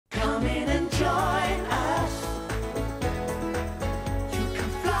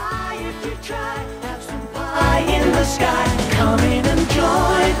sky. Come in and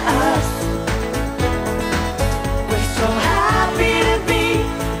join us. We're so happy to be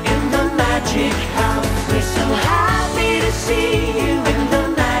in the magic house. We're so happy to see you in the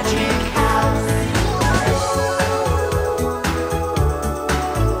magic house.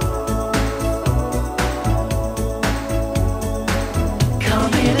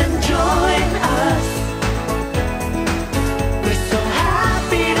 Come in and join us. We're so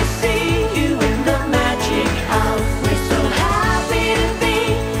happy to see you in the magic house. We're so happy to be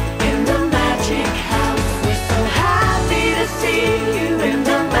in the magic house. We're so happy to see you in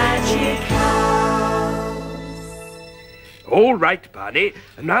the magic house. All right, Barney.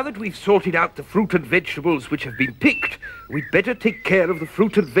 And now that we've sorted out the fruit and vegetables which have been picked, we'd better take care of the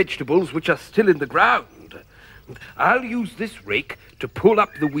fruit and vegetables which are still in the ground. I'll use this rake to pull up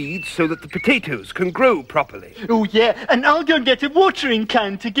the weeds so that the potatoes can grow properly. Oh, yeah, and I'll go and get a watering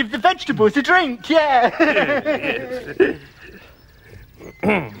can to give the vegetables a drink, yeah.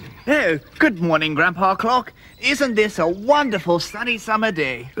 Oh, good morning, Grandpa Clock. Isn't this a wonderful sunny summer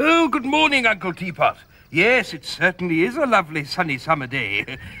day? Oh, good morning, Uncle Teapot. Yes, it certainly is a lovely sunny summer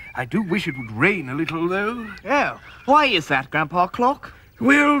day. I do wish it would rain a little, though. Oh, why is that, Grandpa Clock?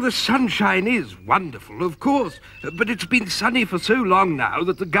 Well, the sunshine is wonderful, of course, but it's been sunny for so long now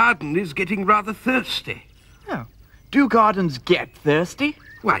that the garden is getting rather thirsty. Oh, do gardens get thirsty?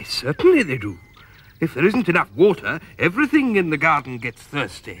 Why, certainly they do. If there isn't enough water, everything in the garden gets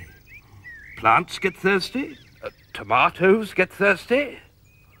thirsty. Plants get thirsty, tomatoes get thirsty,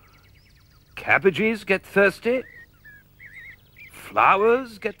 cabbages get thirsty,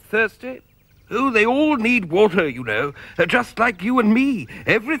 flowers get thirsty. Oh, they all need water, you know, just like you and me.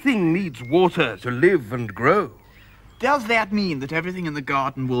 Everything needs water to live and grow. Does that mean that everything in the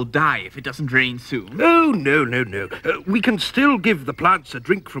garden will die if it doesn't rain soon? Oh, no, no, no. We can still give the plants a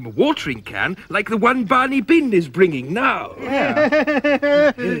drink from a watering can, like the one Barney Bin is bringing now.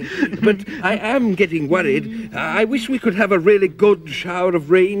 Yeah. But I am getting worried. I wish we could have a really good shower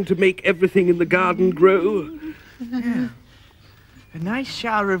of rain to make everything in the garden grow. Yeah. A nice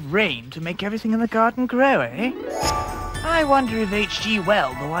shower of rain to make everything in the garden grow, eh? I wonder if H.G.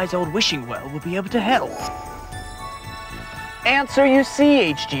 Well, the wise old wishing well, will be able to help. Answer you see,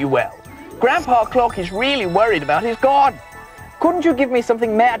 H.G. Well. Grandpa Clock is really worried about his garden. Couldn't you give me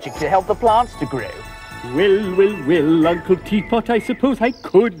something magic to help the plants to grow? Well, Uncle Teapot, I suppose I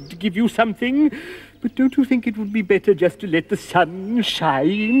could give you something. But don't you think it would be better just to let the sun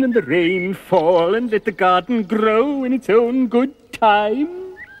shine and the rain fall and let the garden grow in its own good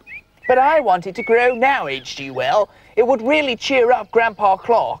time? But I want it to grow now, H.G. Well. It would really cheer up Grandpa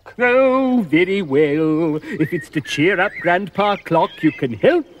Clock. Oh, very well. If it's to cheer up Grandpa Clock, you can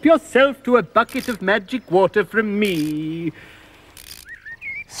help yourself to a bucket of magic water from me.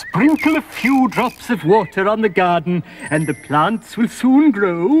 Sprinkle a few drops of water on the garden, and the plants will soon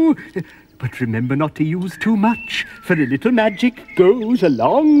grow. But remember not to use too much, for a little magic goes a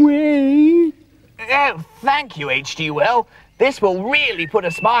long way. Oh, thank you, H.G. Well. This will really put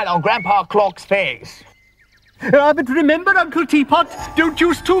a smile on Grandpa Clock's face. But remember, Uncle Teapot, don't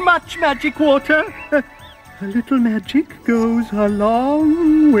use too much magic water. A little magic goes a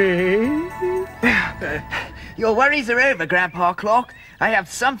long way. Your worries are over, Grandpa Clock. I have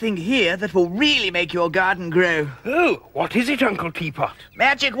something here that will really make your garden grow. Oh, what is it, Uncle Teapot?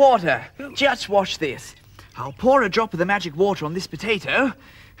 Magic water. Just watch this. I'll pour a drop of the magic water on this potato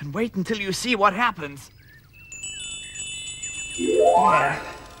and wait until you see what happens.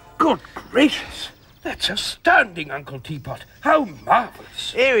 Good gracious! That's astounding, Uncle Teapot. How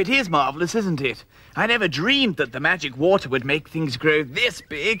marvellous. Oh, it is marvellous, isn't it? I never dreamed that the magic water would make things grow this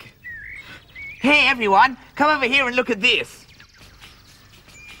big. Hey, everyone, come over here and look at this.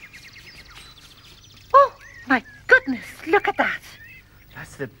 Oh, my goodness, look at that.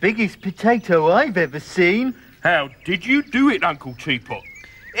 That's the biggest potato I've ever seen. How did you do it, Uncle Teapot?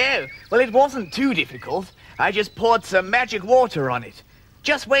 Oh, well, it wasn't too difficult. I just poured some magic water on it.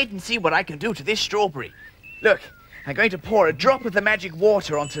 Just wait and see what I can do to this strawberry. Look, I'm going to pour a drop of the magic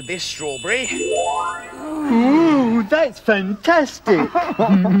water onto this strawberry. Ooh, that's fantastic.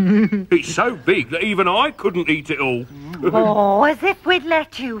 It's so big that even I couldn't eat it all. Oh, as if we'd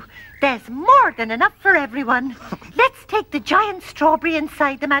let you. There's more than enough for everyone. Let's take the giant strawberry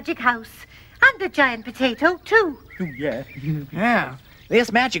inside the magic house. And the giant potato, too. Yeah. Yeah,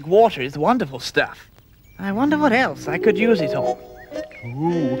 this magic water is wonderful stuff. I wonder what else I could use it on.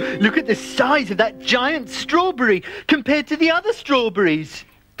 Ooh, look at the size of that giant strawberry compared to the other strawberries.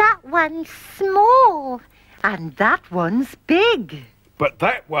 That one's small. And that one's big. But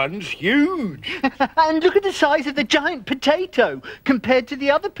that one's huge. And look at the size of the giant potato compared to the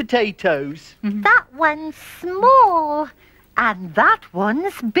other potatoes. That one's small. And that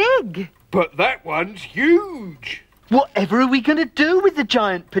one's big. But that one's huge. Whatever are we going to do with the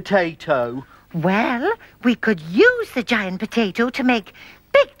giant potato? Well, we could use the giant potato to make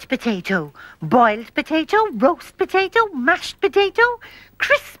baked potato, boiled potato, roast potato, mashed potato,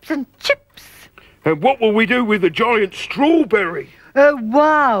 crisps and chips. And what will we do with the giant strawberry? Oh,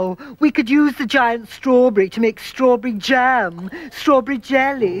 wow. We could use the giant strawberry to make strawberry jam, strawberry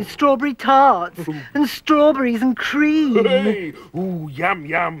jelly, strawberry tarts, and strawberries and cream. Hey! Ooh, yum,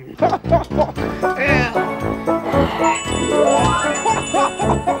 yum.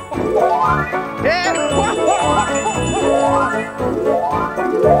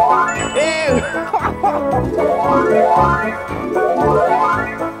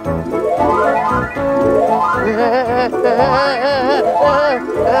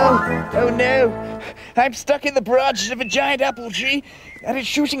 Oh no! I'm stuck in the branches of a giant apple tree, and it's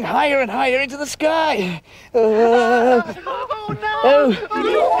shooting higher and higher into the sky. And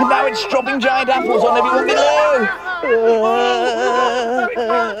now it's dropping giant apples on everyone below.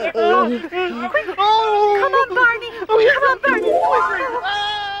 Come on, Barney. Come on, Barney.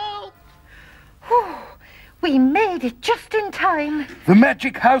 We made it just in time. The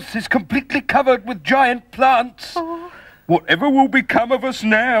magic house is completely covered with giant plants. Whatever will become of us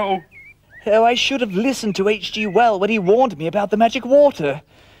now? Oh, I should have listened to H.G. Well when he warned me about the magic water.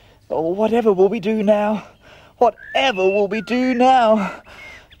 Oh, whatever will we do now? Whatever will we do now?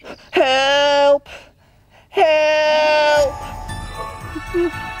 Help! Help!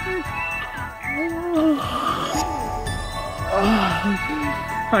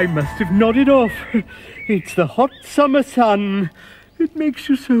 I must have nodded off. It's the hot summer sun. It makes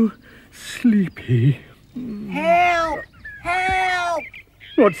you so sleepy. Help! Help!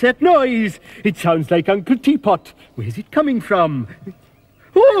 What's that noise? It sounds like Uncle Teapot. Where's it coming from?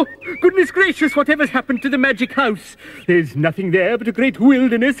 Oh, goodness gracious, whatever's happened to the magic house? There's nothing there but a great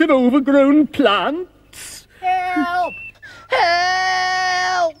wilderness of overgrown plants. Help!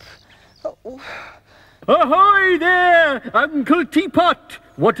 Help! Ahoy there, Uncle Teapot!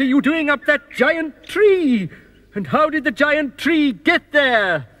 What are you doing up that giant tree? And how did the giant tree get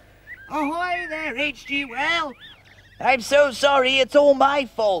there? Ahoy there, H.G. Well! I'm so sorry, it's all my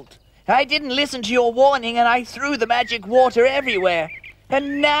fault. I didn't listen to your warning and I threw the magic water everywhere.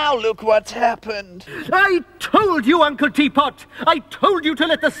 And now look what's happened. I told you, Uncle Teapot! I told you to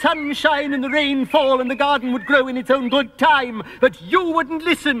let the sun shine and the rain fall and the garden would grow in its own good time, but you wouldn't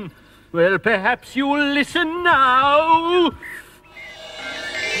listen. Well, perhaps you'll listen now.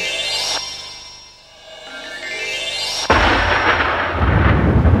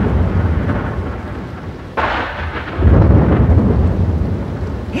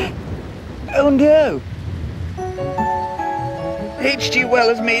 Oh no! H.G. Well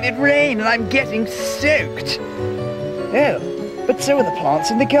has made it rain and I'm getting soaked. Oh, but so are the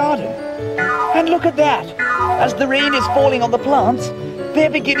plants in the garden. And look at that! As the rain is falling on the plants, they're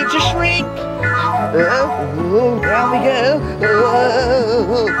beginning to shrink. Down we go.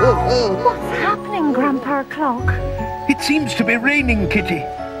 What's happening, Grandpa Clock? It seems to be raining, Kitty.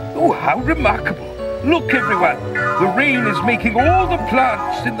 Oh, how remarkable. Look, everyone. The rain is making all the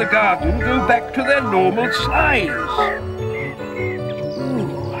plants in the garden go back to their normal size.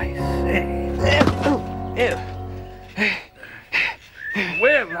 Ooh, I say.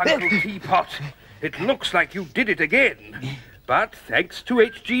 Well, Uncle Teapot, it looks like you did it again. But thanks to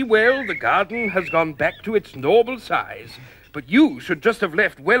H.G. Well, the garden has gone back to its normal size. But you should just have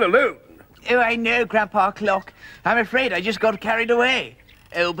left Well alone. Oh, I know, Grandpa Clock. I'm afraid I just got carried away.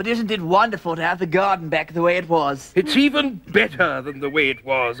 Oh, but isn't it wonderful to have the garden back the way it was? It's even better than the way it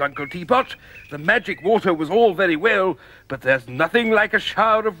was, Uncle Teapot. The magic water was all very well, but there's nothing like a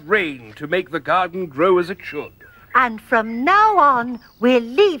shower of rain to make the garden grow as it should. And from now on, we'll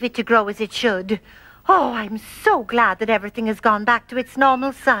leave it to grow as it should. Oh, I'm so glad that everything has gone back to its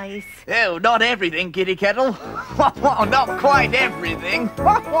normal size. Oh, not everything, Kitty Kettle. Not quite everything.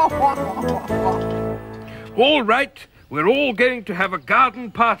 All right, we're all going to have a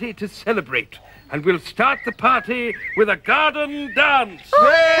garden party to celebrate. And we'll start the party with a garden dance.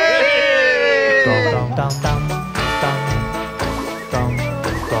 Hooray! Dum, dum, dum, dum, dum, dum, dum,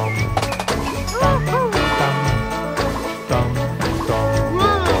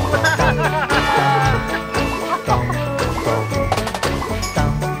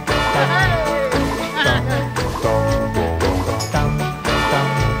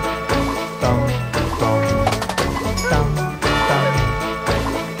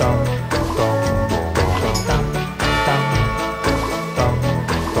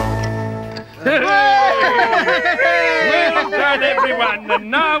 Well done, everyone.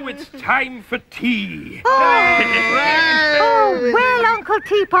 And now it's time for tea. Oh, well, Uncle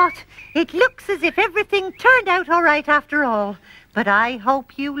Teapot, it looks as if everything turned out all right after all. But I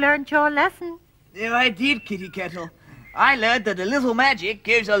hope you learned your lesson. Yeah, I did, Kitty Kettle. I learned that a little magic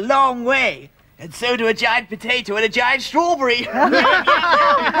goes a long way. And so do a giant potato and a giant strawberry. Strawberries.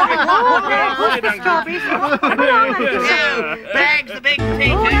 Bags the big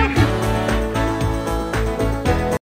potato.